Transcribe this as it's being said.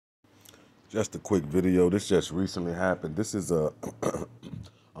Just a quick video. This just recently happened. This is a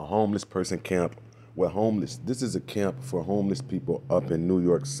a homeless person camp. This is a camp for homeless people up in New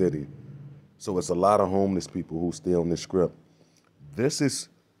York City. So it's a lot of homeless people who stay on this script. This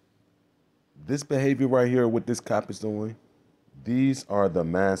behavior right here, what this cop is doing, these are the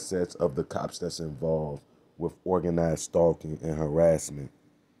mindsets of the cops that's involved with organized stalking and harassment.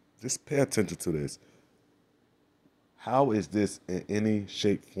 Just pay attention to this. How is this in any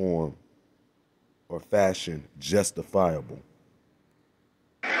shape, form, or fashion justifiable?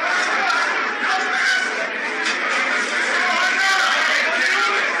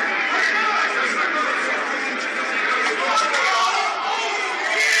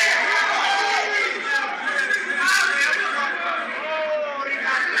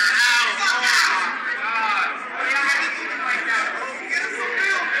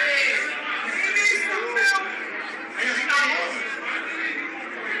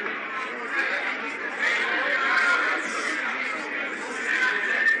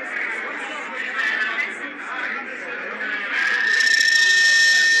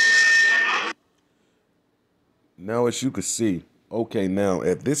 Now, as you can see, okay, now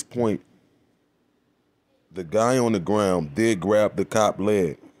at this point, the guy on the ground did grab the cop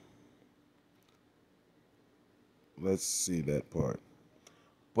leg. Let's see that part.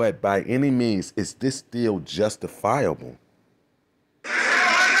 But by any means, is this still justifiable?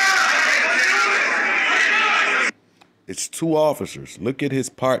 It's two officers. Look at his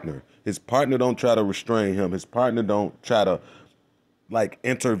partner. His partner don't try to restrain him. His partner don't try to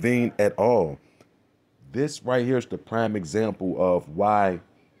intervene at all. This right here is the prime example of why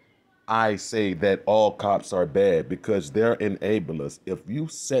I say that all cops are bad, because they're enablers. If you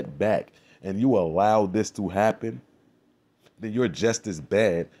sit back and you allow this to happen, then you're just as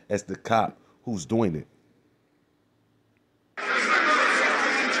bad as the cop who's doing it.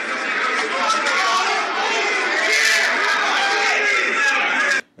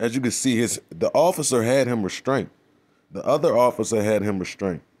 As you can see, the officer had him restrained. The other officer had him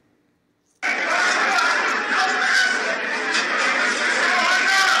restrained.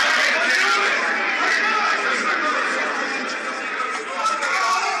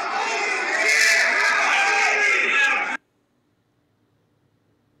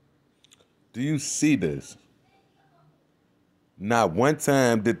 Do you see this? Not one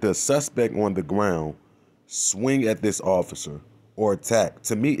time did the suspect on the ground swing at this officer or attack.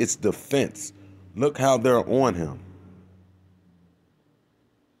 To me, it's defense. Look how they're on him.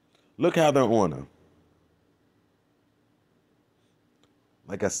 Look how they're on him.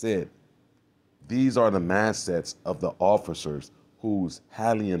 Like I said, these are the mindsets of the officers who's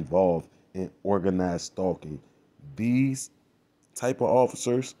highly involved in organized stalking. These type of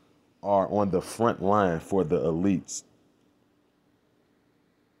officers are on the front line for the elites.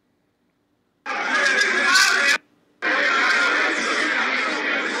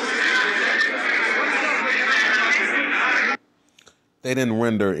 They didn't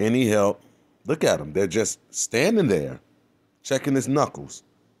render any help. Look at them. They're just standing there, checking his knuckles.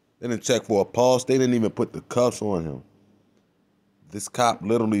 They didn't check for a pulse. They didn't even put the cuffs on him. This cop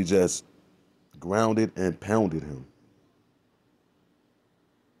literally just grounded and pounded him.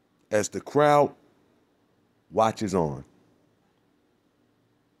 As the crowd watches on,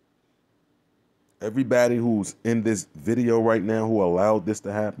 everybody who's in this video right now who allowed this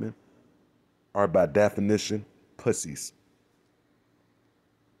to happen are by definition pussies.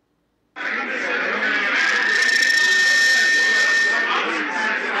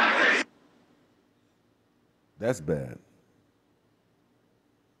 That's bad.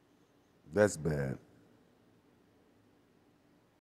 That's bad.